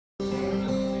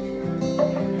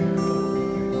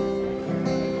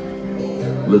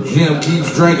The Jim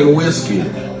keeps drinking whiskey.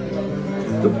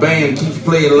 The band keeps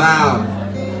playing loud.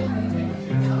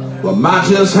 Well, I might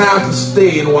just have to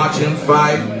stay and watch him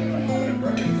fight.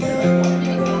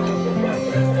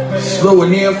 Slow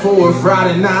in here for a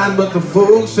Friday night, but the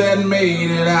folks hadn't made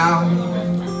it out.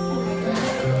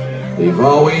 They've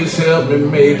always helped me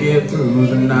make it through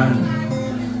the night.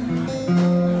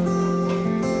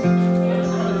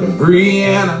 And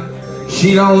Brianna,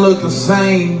 she don't look the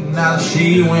same now that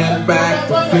she went back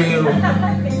to Phil.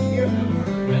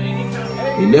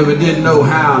 He never did know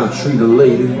how to treat a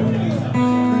lady.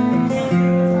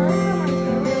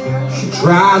 She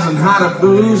tries and hide her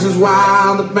bruises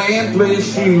while the band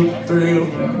plays Shoot the Thrill.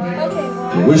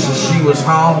 Wishes she was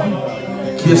home,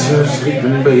 kiss her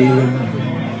sleeping baby.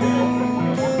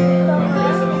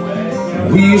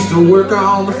 We used to work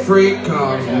on the freight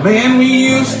cars. Man, we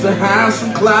used to have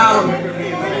some clout.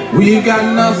 We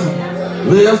got nothing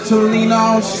left to lean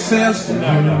on since the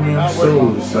union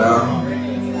sold us out.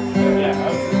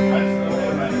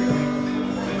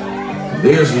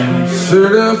 There's a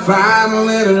certified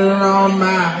letter on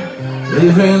my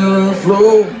living room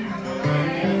floor.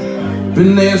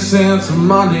 Been there since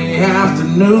Monday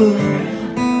afternoon.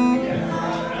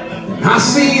 I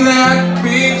see that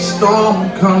big storm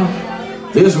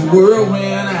coming. There's a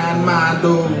whirlwind at my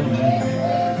door.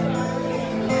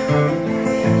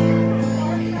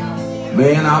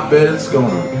 Man, I bet it's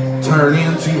gonna turn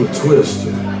into a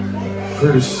twister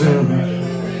pretty soon.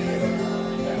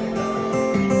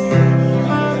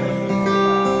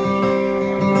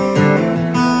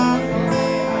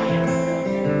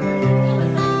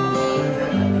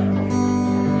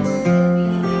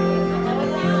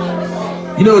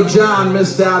 You know, John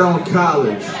missed out on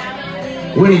college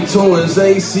when he tore his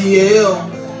ACL.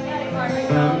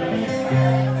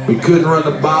 We couldn't run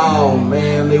the ball,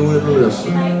 man, they wouldn't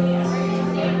listen.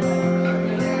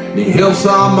 He helps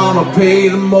our mama pay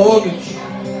the mortgage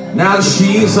now that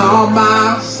she's all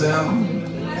by herself.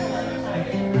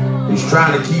 He's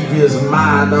trying to keep his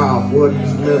mind off what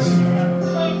he's missing.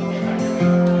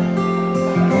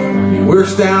 He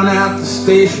works down at the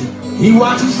station. He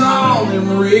watches all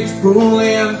them rigs pull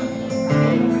in.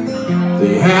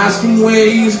 They ask him where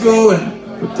he's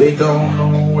going, but they don't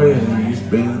know where he's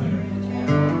been.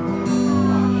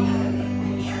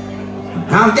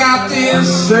 I've got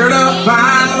this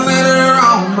certified letter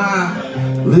on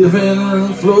my living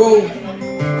room floor.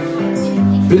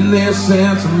 Been there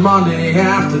since Monday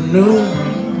afternoon.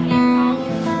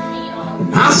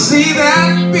 And I see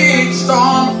that big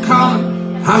storm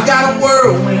coming. I've got a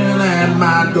whirlwind at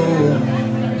my door.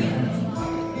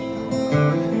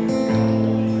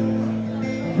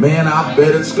 Man, I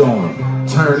bet it's gonna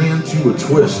turn into a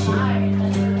twister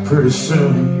pretty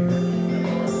soon.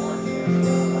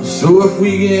 So if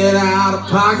we get out of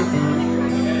pocket,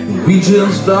 we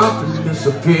just up and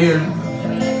disappear.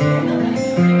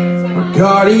 Our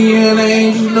guardian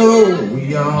angels know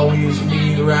we always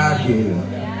meet right here.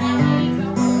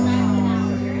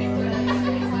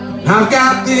 I've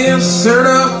got this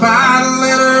certified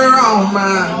letter on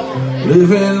my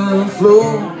living room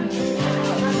floor.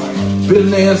 Been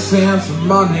there since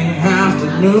Monday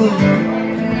afternoon.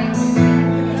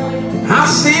 I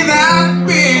see that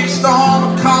big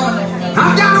storm coming.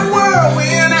 I've got a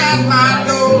whirlwind at my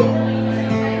door.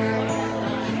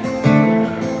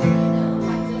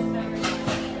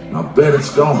 I bet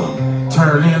it's gonna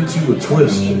turn into a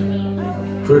twister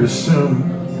pretty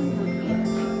soon.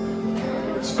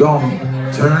 It's gonna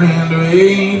turn into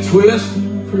a twister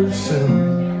pretty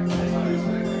soon.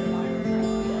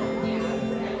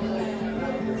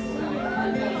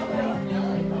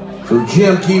 So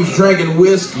Jim keeps drinking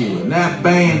whiskey and that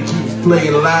band keeps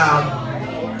playing loud.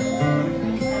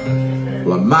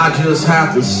 Well, I might just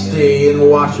have to stay and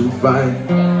watch him fight.